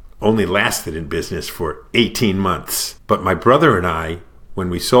only lasted in business for 18 months. But my brother and I, when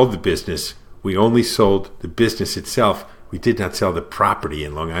we sold the business, we only sold the business itself. We did not sell the property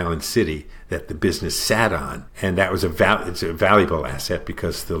in Long Island City that the business sat on. And that was it's a valuable asset,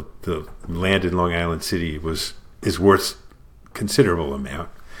 because the land in Long Island City is worth considerable amount.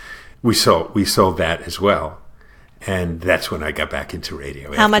 We sold that as well. And that's when I got back into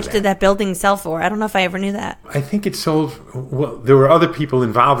radio. How much did that building sell for? I don't know if I ever knew that. I think it sold, well, there were other people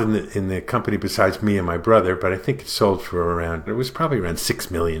involved in the company besides me and my brother, but I think it sold for it was probably around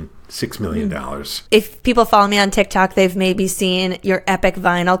 $6 million. If people follow me on TikTok, they've maybe seen your epic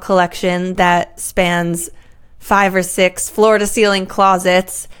vinyl collection that spans 5 or 6 floor-to-ceiling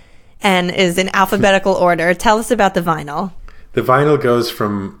closets and is in alphabetical order. Tell us about the vinyl. The vinyl goes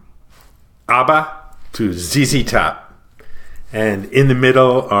from ABBA to ZZ Top, and in the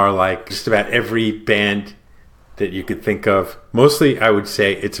middle are like just about every band that you could think of. Mostly, I would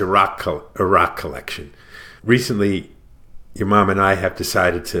say it's a rock collection. Recently, your mom and I have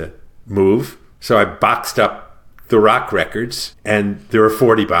decided to move, so I boxed up the rock records, and there are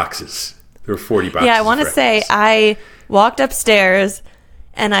 40 boxes. Yeah, I want to say I walked upstairs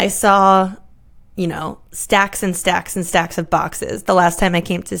and I saw, stacks and stacks and stacks of boxes the last time I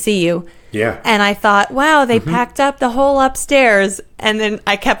came to see you. Yeah. And I thought, wow, they packed up the whole upstairs. And then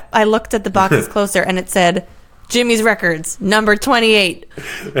I looked at the boxes closer, and it said, Jimmy's Records, number 28.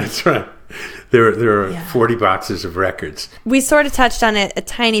 That's right. There are 40 boxes of records. We sort of touched on it a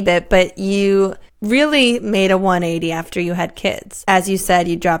tiny bit, but you really made a 180 after you had kids. As you said,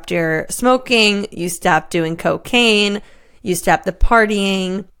 you dropped your smoking, you stopped doing cocaine, you stopped the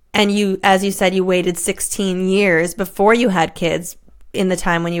partying, and you, as you said, you waited 16 years before you had kids in the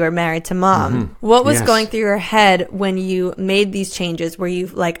time when you were married to mom. Mm-hmm. What was going through your head when you made these changes? Were you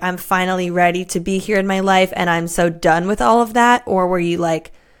like, I'm finally ready to be here in my life and I'm so done with all of that? Or were you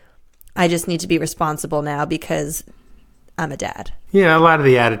like, I just need to be responsible now because I'm a dad? Yeah, a lot of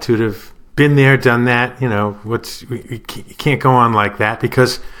the attitude of been there, done that. You can't go on like that,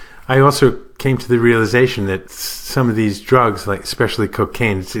 because I also came to the realization that some of these drugs, like especially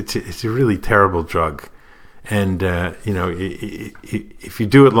cocaine, it's a really terrible drug. And, if you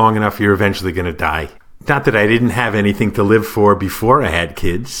do it long enough, you're eventually going to die. Not that I didn't have anything to live for before I had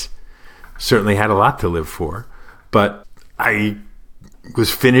kids. Certainly had a lot to live for. But I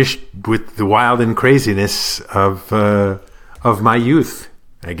was finished with the wild and craziness of my youth,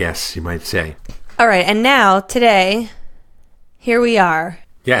 I guess you might say. All right. And now, today, here we are.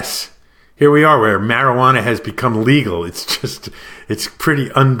 Yes. Here we are, where marijuana has become legal. It's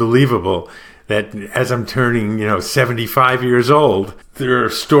pretty unbelievable that as I'm turning, 75 years old, there are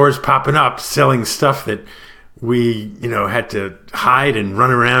stores popping up selling stuff that we, had to hide and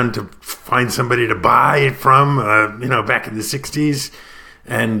run around to find somebody to buy it from, back in the 60s,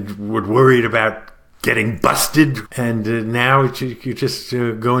 and were worried about getting busted. And now you just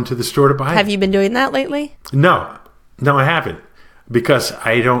go into the store to buy it. Have you been doing that lately? No, I haven't, because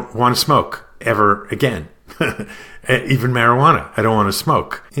I don't want to smoke ever again. Even marijuana, I don't want to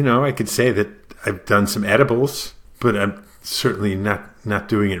smoke. I could say that I've done some edibles, but I'm certainly not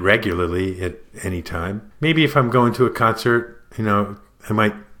doing it regularly at any time. Maybe if I'm going to a concert, I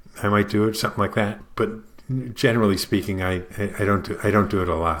might do it, something like that. But generally speaking, I don't do it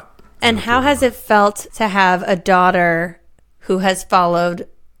a lot. And how has it felt to have a daughter who has followed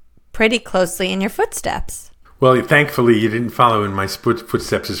pretty closely in your footsteps? Well, thankfully, you didn't follow in my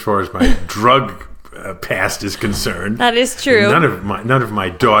footsteps as far as my drug past is concerned. That is true. None of my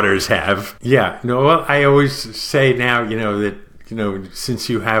daughters have. Yeah. Well, I always say now, that since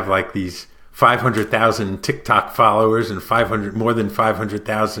you have like these 500,000 TikTok followers and more than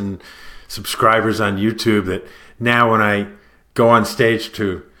 500,000 subscribers on YouTube, that now when I go on stage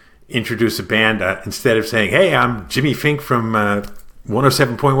to introduce a band, instead of saying, "Hey, I'm Jimmy Fink from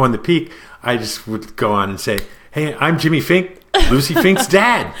 107.1 The Peak, I just would go on and say, "Hey, I'm Jimmy Fink, Lucy Fink's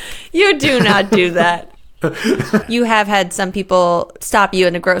dad." You do not do that. You have had some people stop you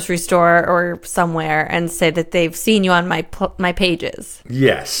in a grocery store or somewhere and say that they've seen you on my pages.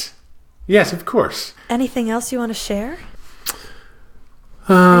 Yes. Yes, of course. Anything else you want to share?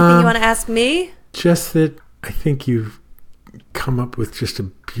 Anything you want to ask me? Just that I think you've come up with just a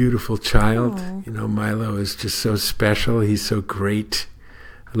beautiful child. Aww. You know, Milo is just so special. He's so great.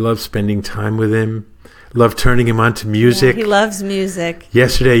 I love spending time with him. Love turning him on to music. Yeah, he loves music.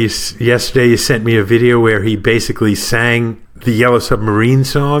 Yesterday you sent me a video where he basically sang the Yellow Submarine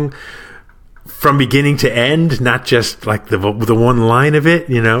song from beginning to end, not just like the one line of it,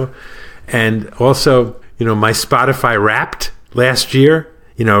 you know. And also, you know, my Spotify Wrapped last year,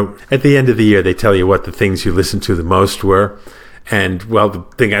 you know, at the end of the year they tell you what the things you listened to the most were. And, well, the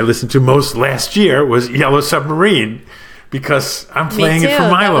thing I listened to most last year was Yellow Submarine, because I'm playing it for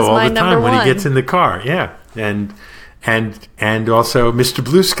Milo all the time when he gets in the car. Yeah. And also Mr.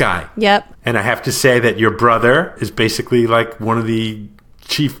 Blue Sky. Yep. And I have to say that your brother is basically like one of the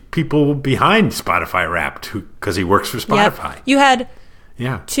chief people behind Spotify Wrapped, because he works for Spotify. Yep. You had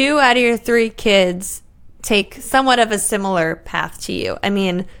 2 out of your 3 kids take somewhat of a similar path to you. I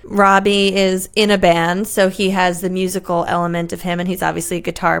mean, Robbie is in a band, so he has the musical element of him, and he's obviously a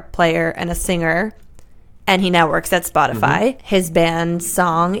guitar player and a singer. And he now works at Spotify. Mm-hmm. His band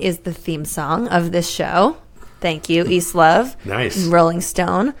song is the theme song of this show. Thank you, East Love. Nice. Rolling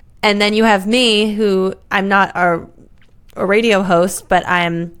Stone. And then you have me, who I'm not a radio host, but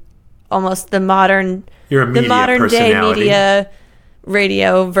I'm almost the modern day media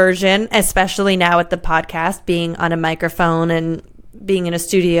radio version, especially now with the podcast, being on a microphone and being in a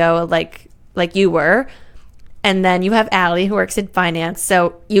studio like you were. And then you have Allie, who works in finance.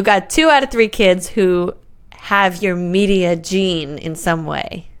 So you got 2 out of 3 kids who have your media gene in some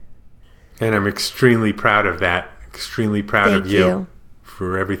way. And I'm extremely proud of that. Extremely proud of you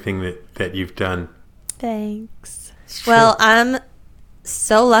for everything that you've done. Thanks. Well, I'm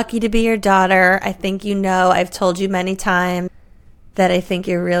so lucky to be your daughter. I think you know, I've told you many times that I think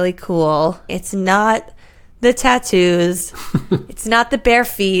you're really cool. It's not the tattoos. It's not the bare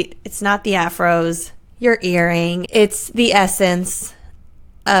feet. It's not the afros. Your earring. It's the essence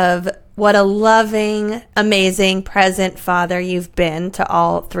of what a loving, amazing, present father you've been to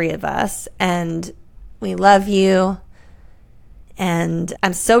all 3 of us. And we love you. And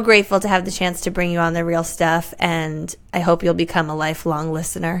I'm so grateful to have the chance to bring you on The Real Stuff. And I hope you'll become a lifelong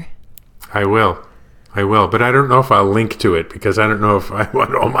listener. I will. But I don't know if I'll link to it, because I don't know if I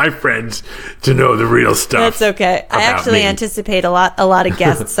want all my friends to know the real stuff. That's okay. I actually anticipate a lot of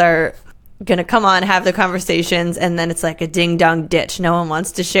guests are going to come on, have the conversations, and then it's like a ding-dong ditch. No one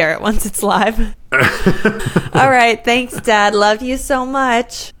wants to share it once it's live. All right. Thanks, Dad. Love you so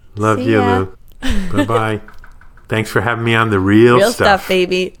much. Love you, Lou. Bye-bye. Thanks for having me on The Real Stuff,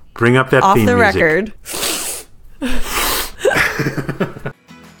 baby. Bring up that theme music. Off the record.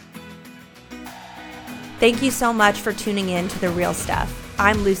 Thank you so much for tuning in to The Real Stuff.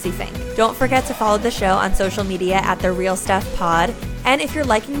 I'm Lucy Fink. Don't forget to follow the show on social media at The Real Stuff Pod. And if you're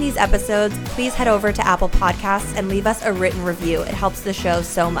liking these episodes, please head over to Apple Podcasts and leave us a written review. It helps the show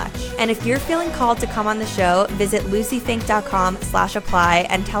so much. And if you're feeling called to come on the show, visit lucyfink.com/apply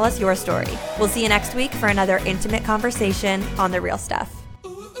and tell us your story. We'll see you next week for another intimate conversation on The Real Stuff.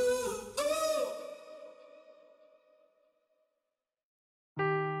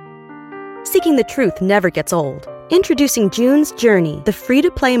 Seeking the truth never gets old. Introducing June's Journey, the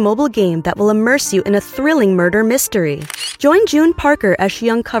free-to-play mobile game that will immerse you in a thrilling murder mystery. Join June Parker as she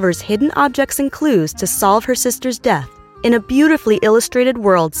uncovers hidden objects and clues to solve her sister's death in a beautifully illustrated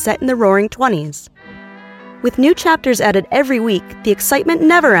world set in the Roaring '20s. With new chapters added every week, the excitement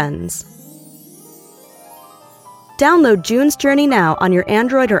never ends. Download June's Journey now on your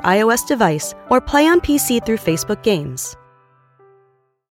Android or iOS device, or play on PC through Facebook Games.